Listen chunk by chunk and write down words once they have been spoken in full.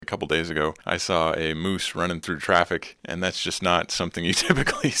couple days ago, I saw a moose running through traffic, and that's just not something you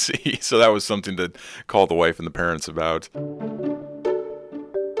typically see. So that was something to call the wife and the parents about.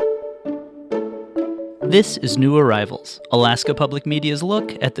 This is New Arrivals, Alaska Public Media's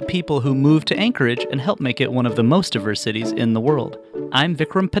look at the people who moved to Anchorage and helped make it one of the most diverse cities in the world. I'm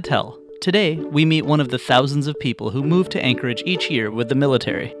Vikram Patel. Today, we meet one of the thousands of people who move to Anchorage each year with the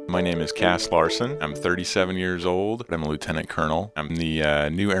military. My name is Cass Larson. I'm 37 years old. I'm a lieutenant colonel. I'm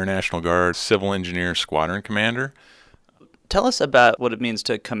the new Air National Guard Civil Engineer Squadron Commander. Tell us about what it means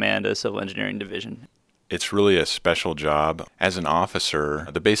to command a civil engineering division. It's really a special job. As an officer,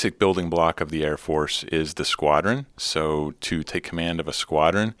 the basic building block of the Air Force is the squadron. So to take command of a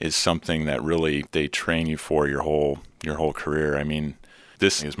squadron is something that really they train you for your whole career. I mean,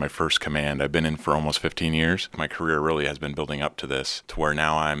 this is my first command. I've been in for almost 15 years. My career really has been building up to this, to where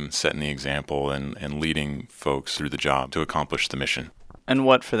now I'm setting the example and leading folks through the job to accomplish the mission. And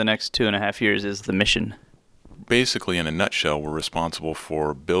what for the next 2.5 years is the mission? Basically, in a nutshell, we're responsible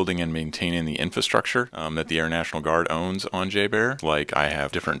for building and maintaining the infrastructure that the Air National Guard owns on J-Bear. Like, I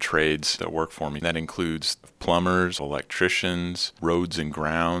have different trades that work for me. That includes plumbers, electricians, roads and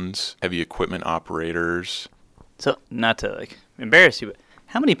grounds, heavy equipment operators. So, not to embarrass you, but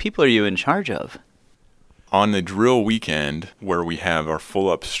how many people are you in charge of? On the drill weekend, where we have our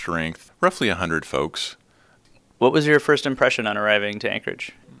full-up strength, roughly 100 folks. What was your first impression on arriving to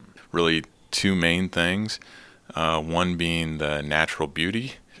Anchorage? Really, two main things. One being the natural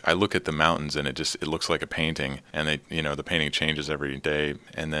beauty. I look at the mountains and it looks like a painting, and the painting changes every day.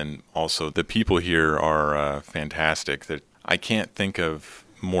 And then also the people here are fantastic. That I can't think of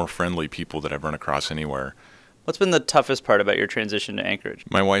more friendly people that I've run across anywhere. What's been the toughest part about your transition to Anchorage?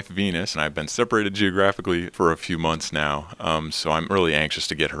 My wife, Venus, and I've been separated geographically for a few months now, so I'm really anxious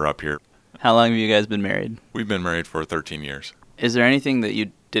to get her up here. How long have you guys been married? We've been married for 13 years. Is there anything that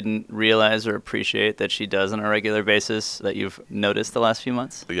you didn't realize or appreciate that she does on a regular basis that you've noticed the last few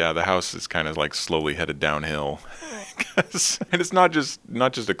months? Yeah, the house is kind of like slowly headed downhill. And it's not just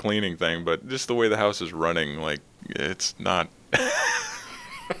a cleaning thing, but just the way the house is running, like, it's not.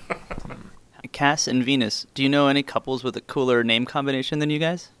 Cass and Venus, do you know any couples with a cooler name combination than you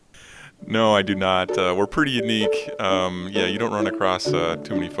guys? No, I do not. We're pretty unique. You don't run across too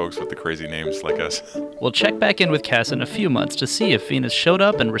many folks with the crazy names like us. We'll check back in with Cass in a few months to see if Venus showed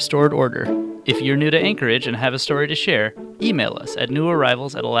up and restored order. If you're new to Anchorage and have a story to share, email us at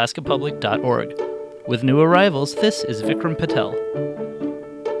newarrivals@alaskapublic.org. With New Arrivals, this is Vikram Patel.